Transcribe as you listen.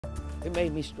It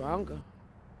made me stronger.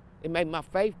 It made my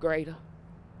faith greater.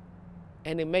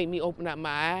 And it made me open up my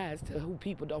eyes to who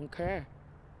people don't care.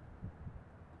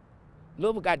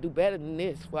 Louisville got to do better than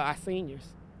this for our seniors.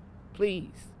 Please.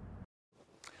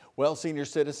 Well, senior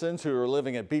citizens who are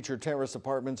living at Beecher Terrace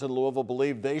Apartments in Louisville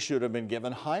believe they should have been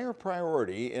given higher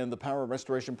priority in the power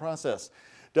restoration process.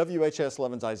 WHS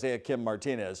 11's Isaiah Kim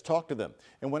Martinez talked to them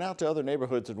and went out to other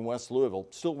neighborhoods in West Louisville,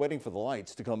 still waiting for the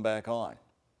lights to come back on.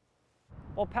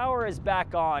 Well, power is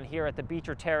back on here at the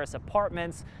Beecher Terrace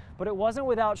Apartments, but it wasn't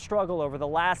without struggle over the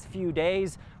last few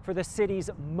days for the city's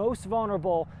most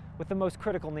vulnerable with the most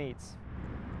critical needs.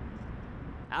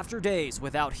 After days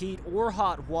without heat or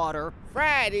hot water,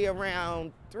 Friday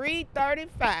around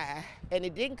 3:35, and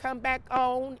it didn't come back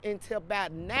on until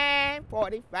about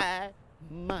 9:45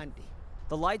 Monday.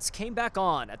 the lights came back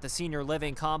on at the senior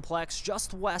living complex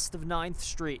just west of 9th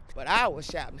Street. But I was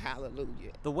shouting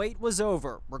hallelujah. The wait was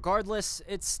over. Regardless,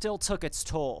 it still took its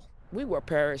toll. We were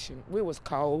perishing. We was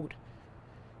cold.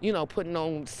 You know, putting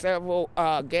on several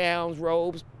gowns,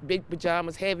 robes, big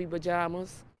pajamas, heavy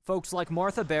pajamas. Folks like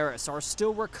Martha Barris are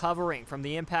still recovering from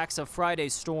the impacts of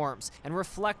Friday's storms and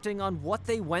reflecting on what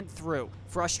they went through,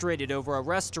 frustrated over a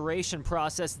restoration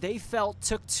process they felt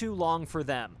took too long for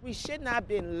them. We should not have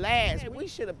been last. We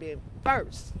should have been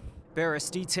first.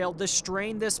 Barris detailed the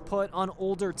strain this put on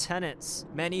older tenants,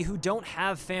 many who don't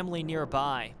have family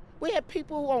nearby. We had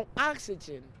people on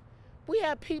oxygen. We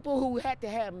had people who had to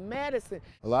have medicine.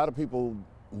 A lot of people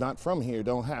not from here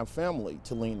don't have family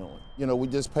to lean on. You know, we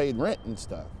just paid rent and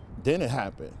stuff. Then it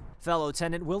happened. Fellow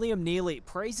tenant William Neely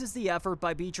praises the effort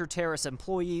by Beecher Terrace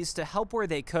employees to help where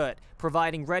they could,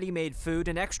 providing ready-made food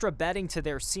and extra bedding to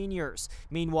their seniors.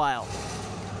 Meanwhile,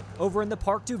 over in the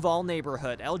Park Duval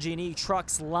neighborhood, LG&E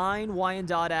trucks line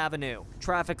Wyandotte Avenue.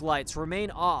 Traffic lights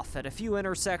remain off at a few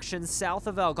intersections south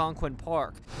of Algonquin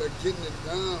Park. They're getting it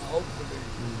done, hopefully.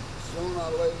 Sooner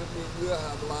or later, we'll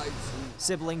have lights.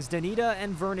 Siblings Danita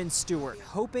and Vernon Stewart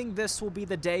hoping this will be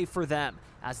the day for them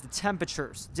as the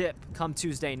temperatures dip come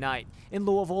Tuesday night. In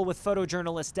Louisville with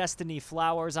photojournalist Destiny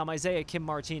Flowers, I'm Isaiah Kim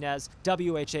Martinez,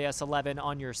 WHAS 11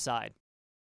 on your side.